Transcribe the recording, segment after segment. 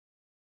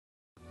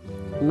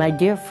my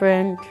dear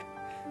friend,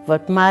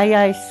 what my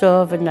eyes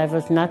saw when I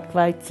was not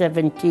quite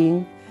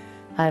 17,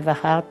 I have a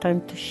hard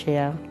time to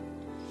share.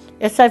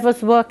 As I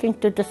was walking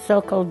to the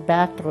so-called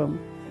bathroom,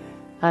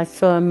 I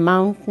saw a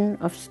mountain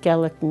of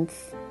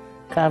skeletons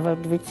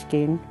covered with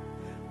skin.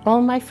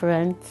 All my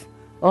friends,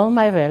 all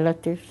my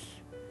relatives.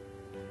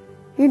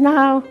 You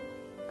know,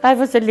 I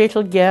was a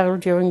little girl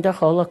during the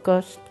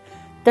Holocaust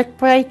that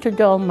prayed to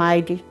the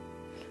Almighty.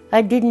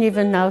 I didn't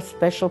even know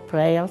special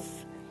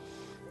prayers.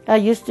 I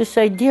used to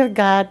say, "Dear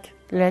God,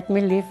 let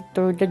me live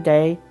through the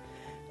day.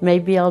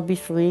 Maybe I'll be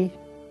free."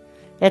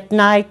 At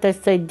night I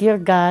say, "Dear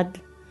God,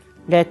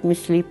 let me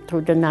sleep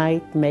through the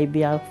night.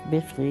 Maybe I'll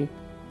be free."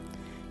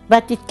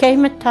 But it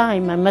came a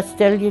time, I must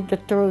tell you the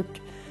truth,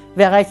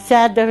 where I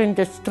sat there in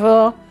the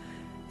straw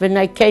when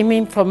I came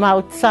in from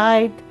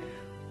outside,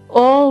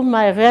 all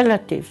my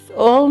relatives,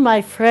 all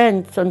my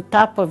friends on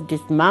top of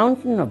this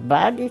mountain of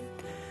bodies.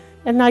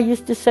 And I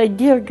used to say,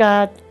 "Dear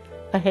God,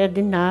 I had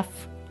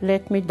enough.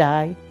 Let me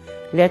die.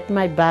 Let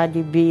my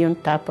body be on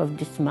top of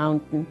this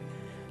mountain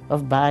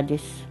of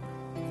bodies."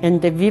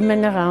 And the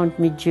women around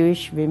me,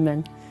 Jewish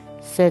women,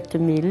 said to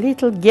me,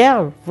 "Little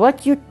girl,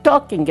 what you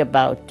talking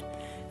about?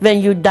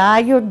 When you die,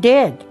 you're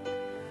dead.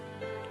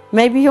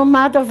 Maybe your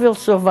mother will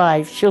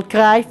survive. She'll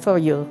cry for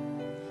you.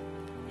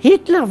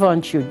 Hitler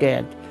wants you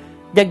dead.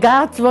 The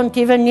guards won't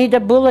even need a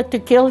bullet to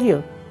kill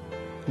you.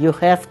 You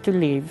have to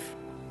live.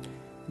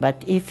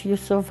 But if you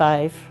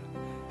survive,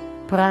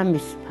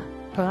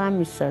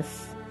 promise us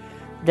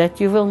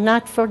that you will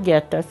not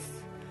forget us.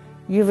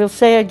 You will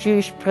say a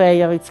Jewish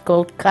prayer, it's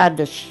called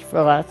Kaddish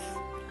for us,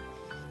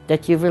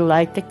 that you will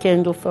light a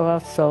candle for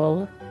our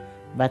soul,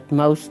 but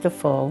most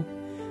of all,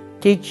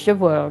 teach the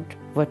world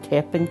what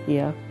happened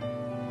here."